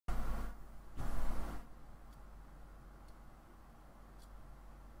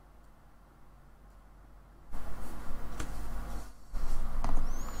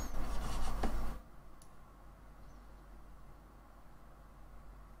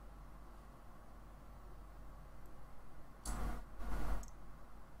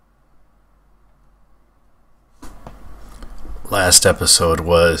last episode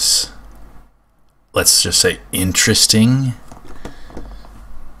was, let's just say, interesting.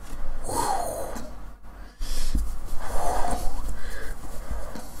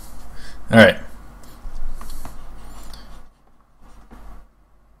 Alright.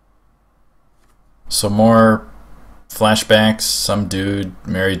 So more flashbacks, some dude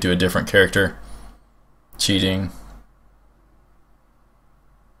married to a different character, cheating.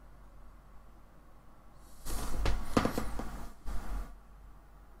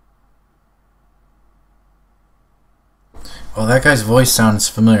 Oh, that guy's voice sounds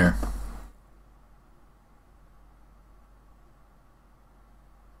familiar.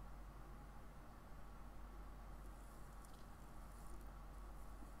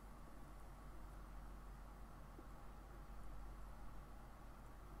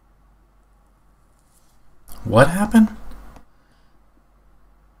 What happened?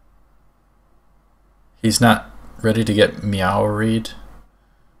 He's not ready to get meow-read.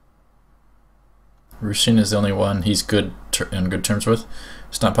 Rusian is the only one he's in good terms with.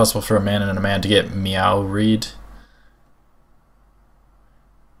 It's not possible for a man and a man to get meow-read.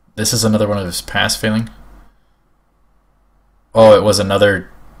 This is another one of his past failing. Oh, it was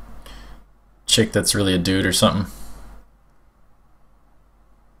another chick that's really a dude or something.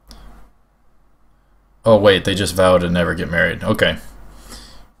 Oh wait, they just vowed to never get married. Okay.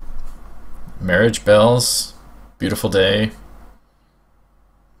 Marriage bells. Beautiful day.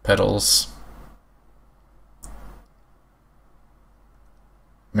 Petals.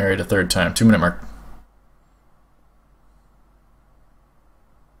 Married a third time. 2-minute mark.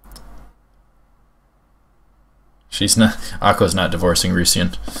 She's not. Akko's not divorcing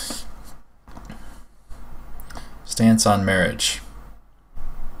Rusian. Stance on marriage.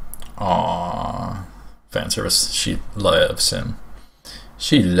 Aww. Fan service. She loves him.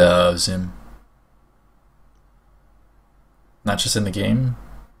 She loves him. Not just in the game.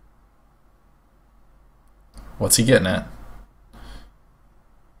 What's he getting at?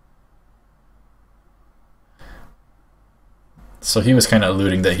 So he was kind of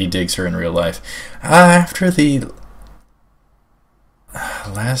alluding that he digs her in real life. After the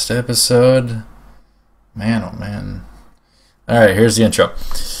last episode, man, oh man. Alright, here's the intro.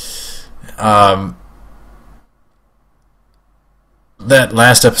 That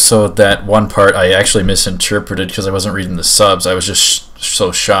last episode, that one part, I actually misinterpreted because I wasn't reading the subs. I was just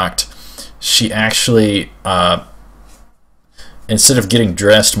so shocked. She actually, instead of getting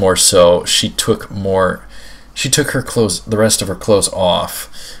dressed more so, she took her clothes, the rest of her clothes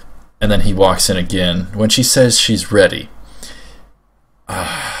off, and then he walks in again when she says she's ready.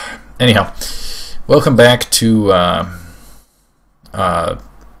 Anyhow, welcome back to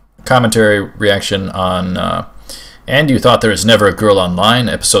commentary reaction on And You Thought There Was Never a Girl Online,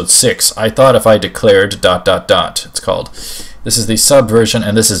 episode 6. I Thought If I Declared ... it's called. This is the sub version,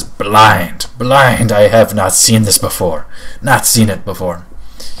 and this is Blind. Blind, I have not seen this before. Not seen it before.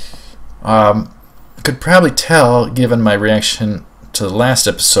 Could probably tell, given my reaction to the last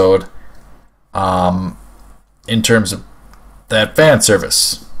episode, in terms of that fan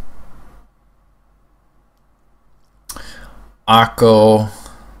service. Akko.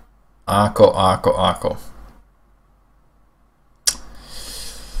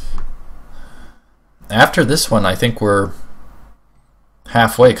 After this one, I think we're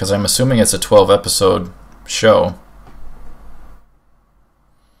halfway, because I'm assuming it's a 12-episode show.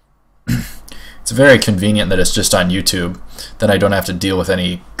 It's very convenient that it's just on YouTube. Then I don't have to deal with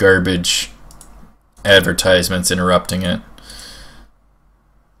any garbage advertisements interrupting it.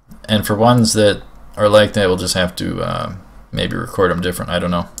 And for ones that are like that, we'll just have to maybe record them different. I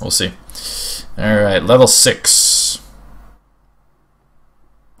don't know. We'll see. Alright, level 6.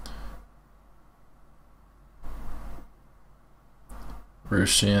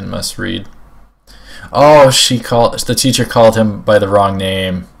 Rusian must read. Oh, the teacher called him by the wrong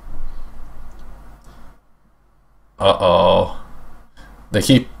name. Uh-oh. They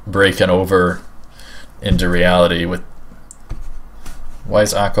keep breaking over into reality with... Why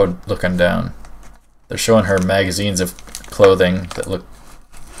is Akko looking down? They're showing her magazines of clothing that look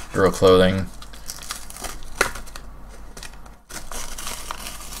girl clothing.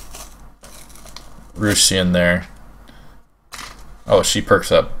 Rusian there. Oh, she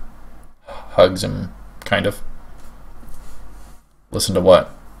perks up. Hugs him, kind of. Listen to what?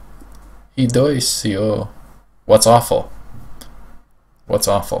 Hidoisio. What's awful? What's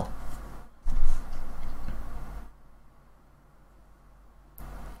awful?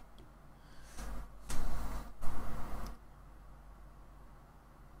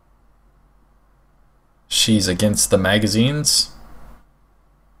 She's against the magazines.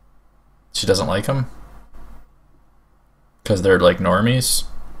 She doesn't like them. Because they're like normies?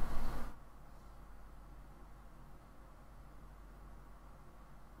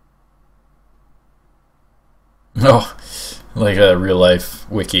 Oh, like a real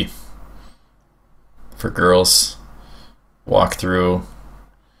life wiki for girls. Walk through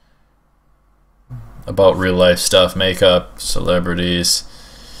about real life stuff, makeup, celebrities,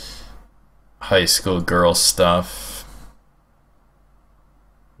 high school girl stuff.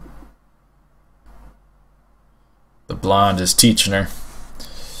 The blonde is teaching her.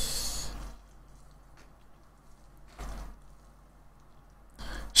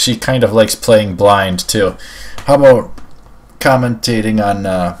 She kind of likes playing blind too. How about commentating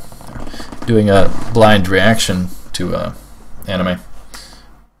on doing a blind reaction to anime?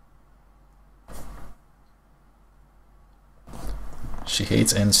 She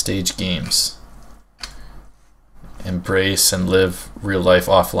hates end stage games. Embrace and live real life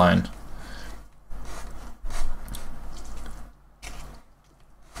offline.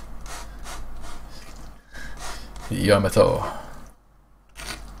 Yome.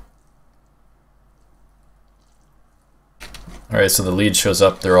 Alright, so the lead shows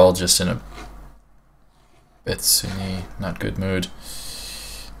up. They're all just in a Betsuni, not good mood.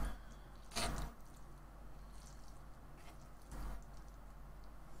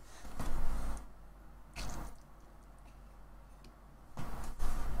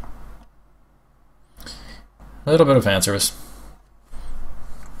 A little bit of fan service.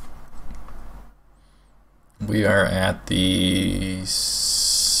 We are at the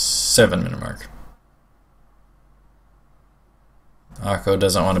 7-minute mark. Akko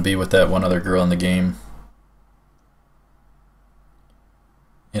doesn't want to be with that one other girl in the game.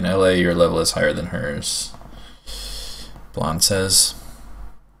 In LA, your level is higher than hers. Blonde says.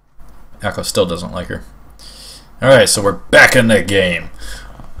 Akko still doesn't like her. Alright, so we're back in the game.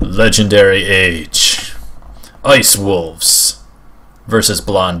 Legendary Age. Ice Wolves versus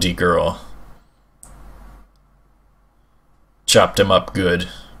Blondie Girl. Chopped him up good.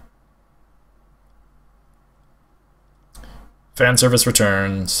 Fan service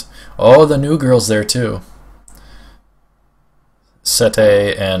returns. Oh, the new girl's there too.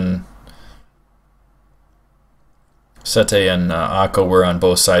 Sete and Akko were on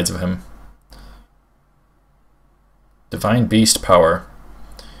both sides of him. Divine Beast power.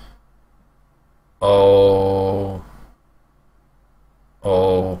 Oh.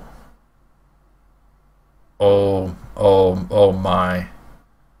 Oh. Oh. Oh. Oh my.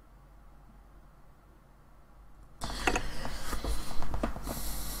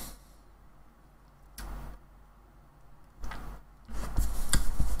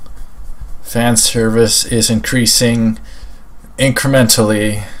 Fan service is increasing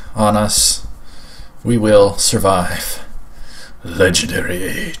incrementally on us. We will survive. Legendary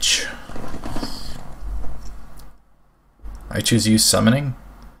Age. I choose you summoning?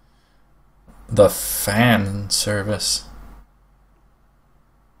 The fan service.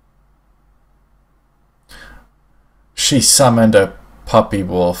 She summoned a puppy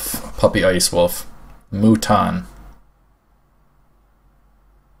wolf, puppy ice wolf, Mutan.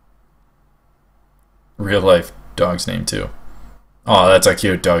 Real life dog's name too. Oh, that's a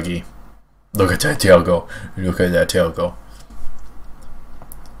cute doggy. Look at that tail go. Look at that tail go.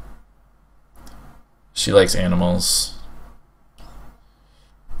 She likes animals.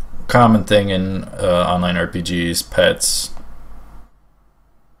 Common thing in online RPGs, pets.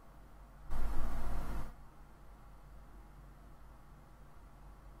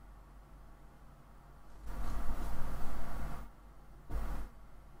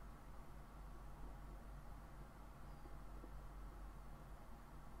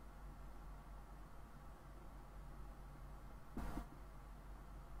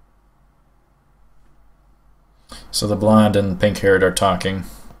 So the blonde and pink-haired are talking.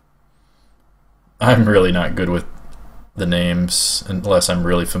 I'm really not good with the names unless I'm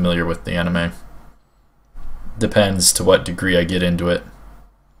really familiar with the anime. Depends to what degree I get into it.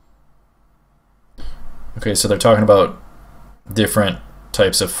 Okay, so they're talking about different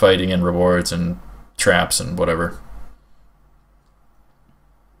types of fighting and rewards and traps and whatever.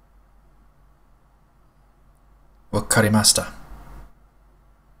 Wakarimashita.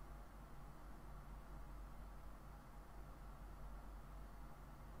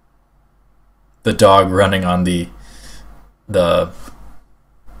 The dog running on the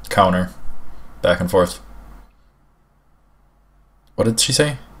counter, back and forth. What did she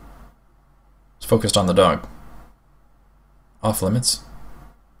say? It's focused on the dog. Off limits.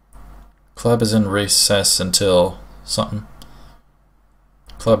 Club is in recess until something.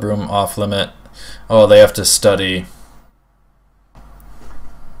 Club room off limit. Oh, they have to study.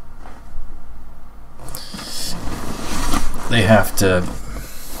 they have to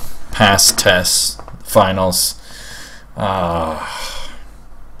pass tests, finals.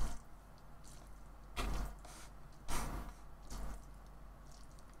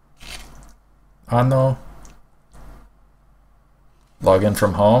 Anno. Log in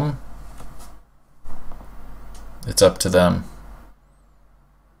from home. It's up to them.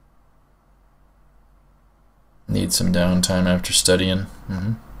 Need some downtime after studying.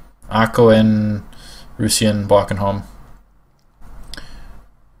 Akko and Rusian walking home.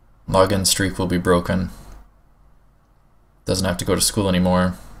 Login streak will be broken. Doesn't have to go to school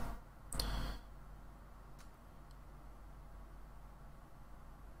anymore.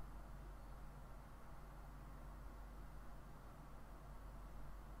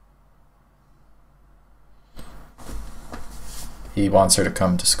 He wants her to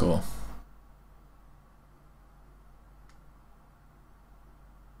come to school.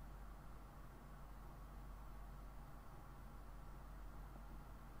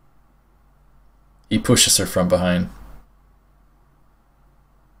 He pushes her from behind.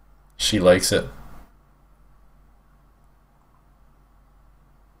 She likes it.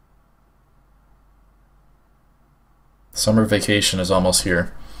 Summer vacation is almost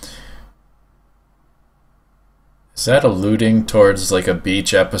here. Is that alluding towards like a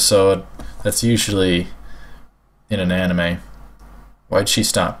beach episode? That's usually in an anime. Why'd she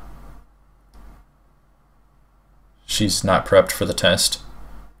stop? She's not prepped for the test.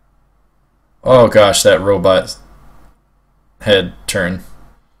 Oh gosh, that robot head turn.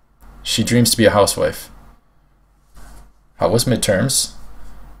 She dreams to be a housewife. How was midterms?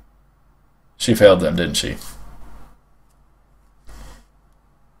 She failed them, didn't she?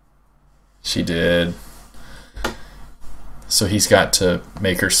 She did. So he's got to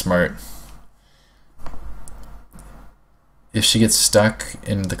make her smart. If she gets stuck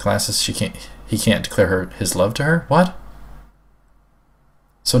in the classes, he can't declare his love to her? What?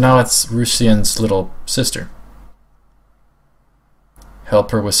 So now it's Rusian's little sister. Help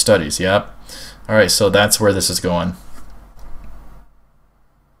her with studies, yep. Alright, so that's where this is going.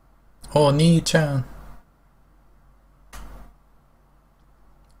 Oni-chan.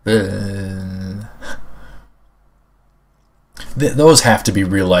 Those have to be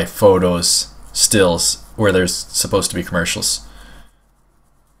real life photos, stills, where there's supposed to be commercials.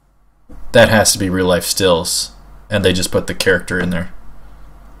 That has to be real life stills, and they just put the character in there.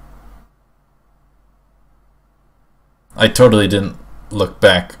 I totally didn't look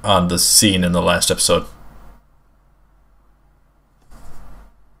back on the scene in the last episode.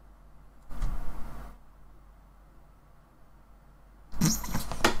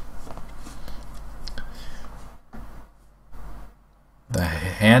 The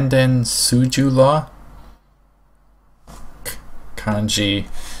Handen Suju law? Kanji.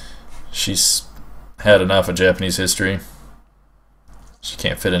 She's had enough of Japanese history. She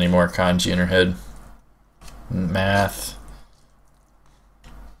can't fit any more kanji in her head. Math.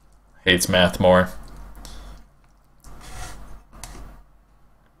 Hates math more.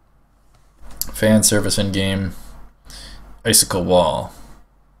 Fan service in game. Icicle wall.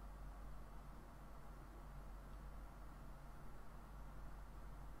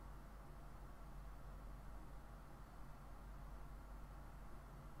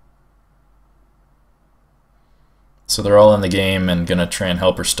 So they're all in the game and gonna try and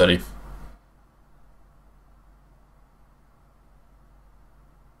help her study.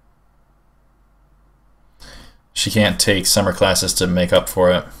 She can't take summer classes to make up for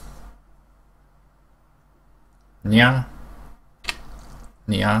it. Nya.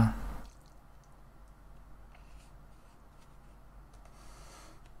 Nya.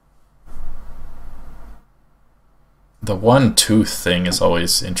 The one tooth thing is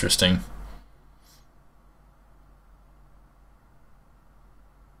always interesting.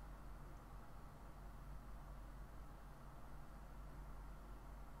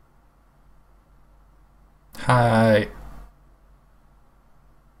 Hi.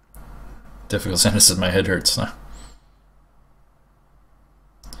 Difficult sentences, my head hurts now.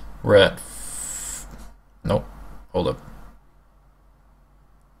 We're at... Nope. Hold up.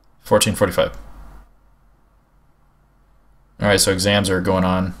 14:45. Alright, so exams are going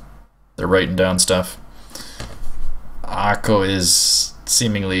on. They're writing down stuff. Akko is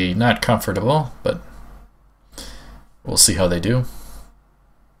seemingly not comfortable, but we'll see how they do.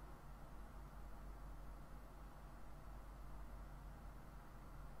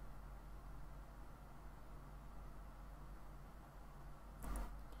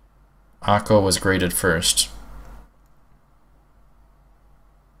 Akko was graded first.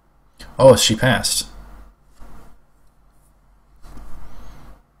 Oh, she passed.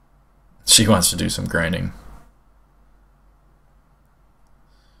 She wants to do some grinding.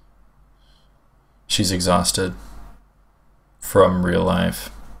 She's exhausted from real life.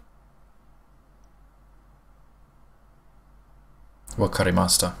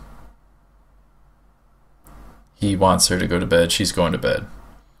 Wakarimashita. He wants her to go to bed. She's going to bed.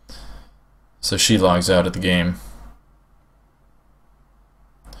 So she logs out of the game.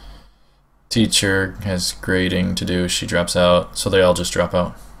 Teacher has grading to do. She drops out. So they all just drop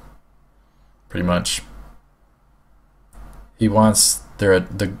out. Pretty much. He wants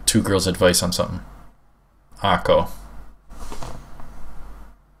the two girls' advice on something. Akko.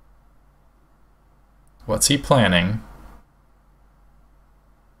 What's he planning?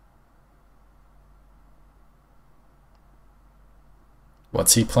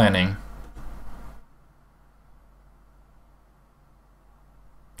 What's he planning?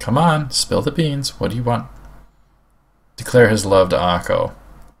 Come on, spill the beans. What do you want? Declare his love to Akko.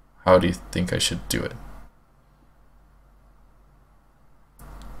 How do you think I should do it?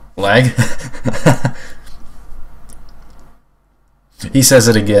 Lag? He says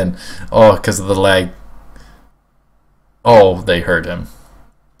it again. Oh, because of the lag. Oh, they heard him.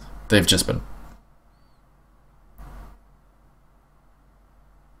 They've just been...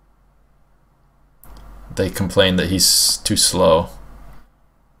 They complain that he's too slow.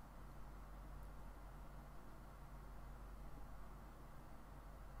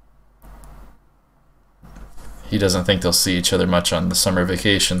 He doesn't think they'll see each other much on the summer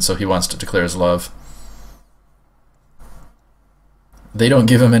vacation, so he wants to declare his love. They don't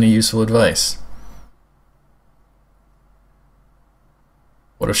give him any useful advice.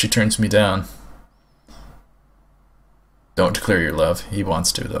 What if she turns me down? Don't declare your love. He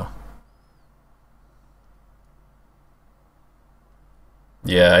wants to, though.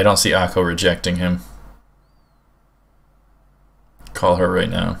 Yeah, I don't see Akko rejecting him. Call her right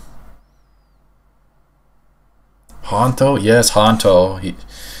now. Honto? Yes, Honto.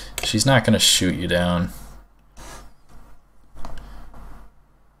 She's not going to shoot you down.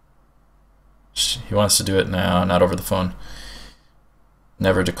 He wants to do it now, not over the phone.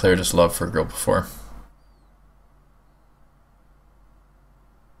 Never declared his love for a girl before.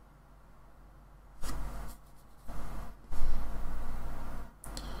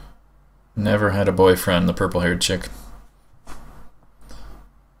 Never had a boyfriend, the purple-haired chick.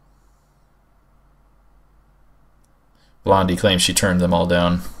 Blondie claims she turned them all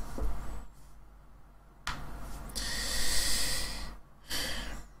down.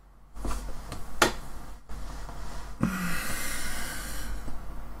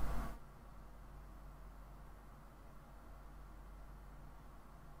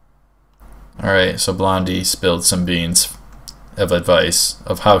 Alright, so Blondie spilled some beans of advice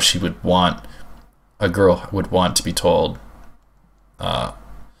of how she would want, a girl would want to be told of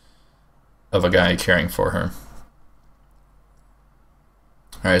a guy caring for her.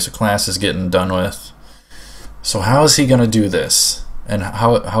 Alright, so class is getting done with. So how is he going to do this? And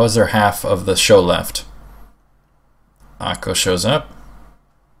how is there half of the show left? Akko shows up.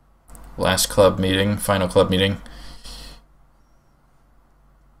 Last club meeting, final club meeting.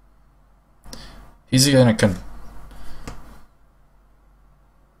 He's going to...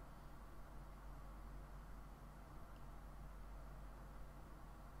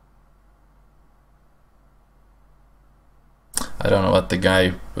 I don't know what the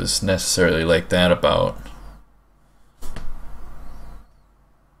guy was necessarily like that about.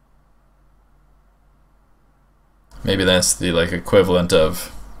 Maybe that's the like equivalent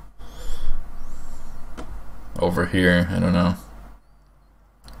of over here, I don't know.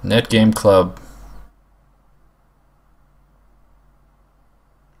 Net Game Club.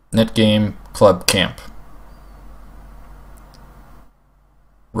 Net Game Club Camp.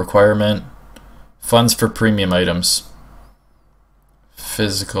 Requirement: funds for premium items.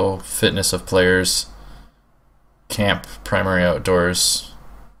 Physical fitness of players. Camp, primary outdoors.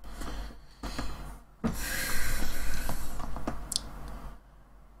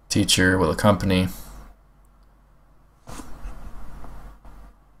 Teacher will accompany.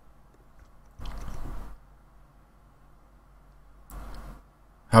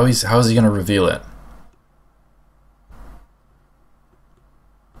 How is he going to reveal it?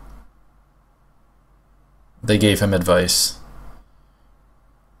 They gave him advice.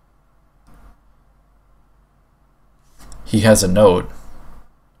 He has a note.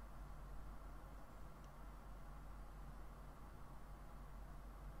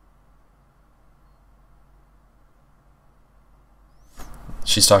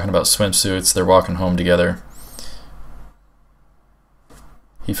 She's talking about swimsuits. They're walking home together.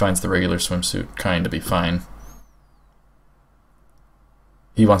 He finds the regular swimsuit kind to be fine.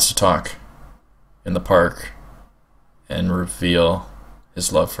 He wants to talk in the park and reveal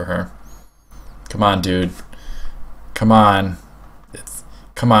his love for her. Come on, dude. Come on.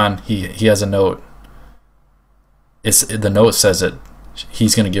 Come on. He has a note. The note says it.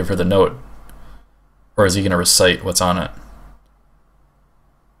 He's gonna give her the note, or is he gonna recite what's on it?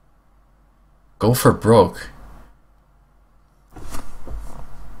 Go for broke.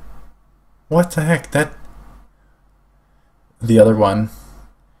 What the heck? The other one.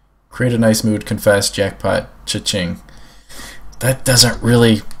 Create a nice mood, confess, jackpot, cha-ching. That doesn't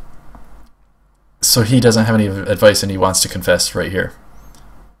really... So he doesn't have any advice and he wants to confess right here.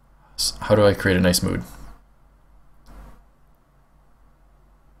 So how do I create a nice mood?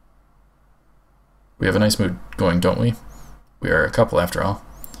 We have a nice mood going, don't we? We are a couple after all.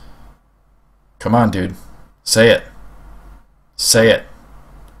 Come on, dude. Say it. Say it.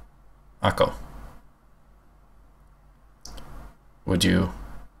 Akko. Would you...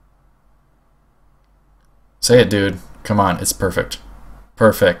 Say it, dude. Come on, it's perfect.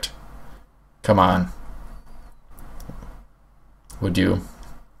 Perfect. Come on. Would you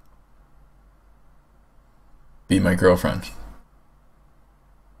be my girlfriend?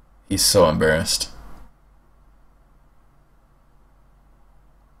 He's so embarrassed.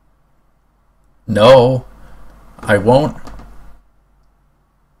 No, I won't.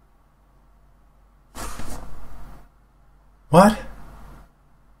 What?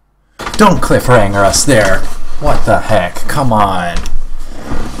 Don't cliffhanger us there. What the heck? Come on.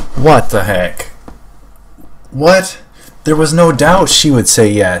 What the heck? What? There was no doubt she would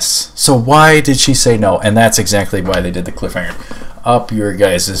say yes. So why did she say no? And that's exactly why they did the cliffhanger. Up your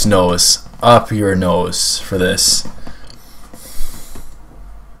guys' nose. Up your nose for this.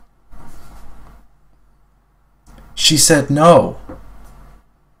 She said no.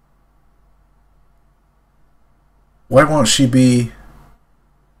 Why won't she be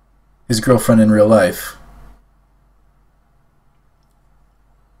his girlfriend in real life?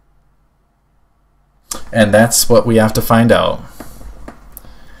 And that's what we have to find out.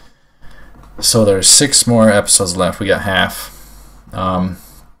 So there's 6 more episodes left. We got half.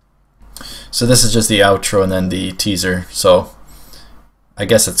 So this is just the outro and then the teaser. So I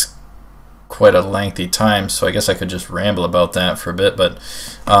guess it's quite a lengthy time, so I guess I could just ramble about that for a bit. But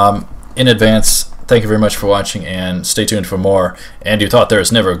in advance, thank you very much for watching, and stay tuned for more. And you thought there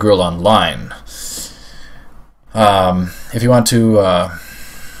was never a girl online. If you want to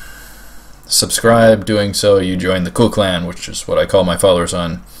subscribe, doing so, you join the Cool Clan, which is what I call my followers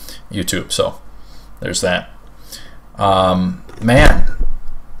on YouTube. So there's that. Man,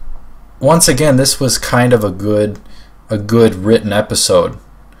 once again, this was kind of a good written episode.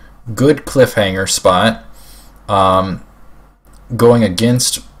 Good cliffhanger spot, going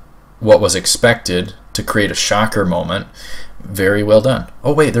against what was expected to create a shocker moment. Very well done.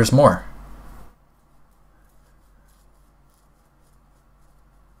 Oh wait, there's more.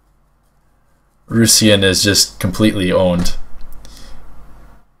 Rusian is just completely owned.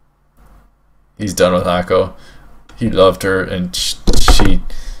 He's done with Akko. He loved her, and she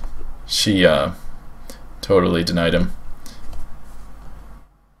totally denied him.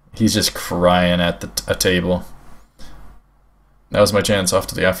 He's just crying at a table. Now's my chance, off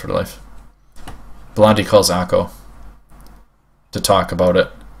to the afterlife. Blondie calls Akko to talk about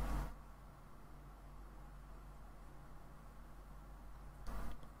it.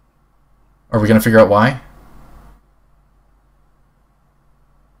 Are we gonna figure out why?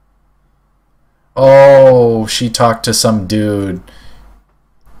 Oh, she talked to some dude.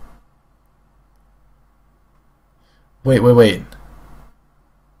 Wait.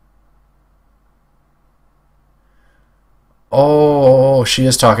 Oh, she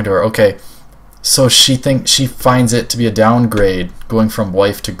is talking to her. Okay. So she finds it to be a downgrade, going from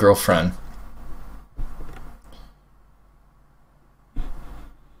wife to girlfriend.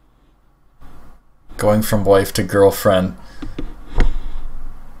 Going from wife to girlfriend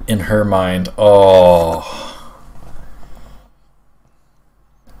in her mind. Oh.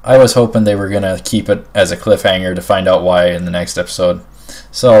 I was hoping they were going to keep it as a cliffhanger to find out why in the next episode.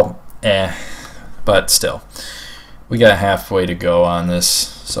 So, but still. We got halfway to go on this,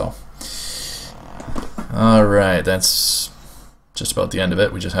 so. Alright, that's just about the end of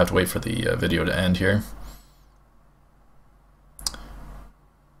it. We just have to wait for the video to end here.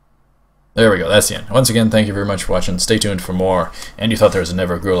 There we go, that's the end. Once again, thank you very much for watching. Stay tuned for more. And you thought there was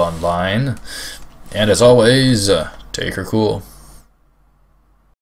never a girl online. And as always, take her cool.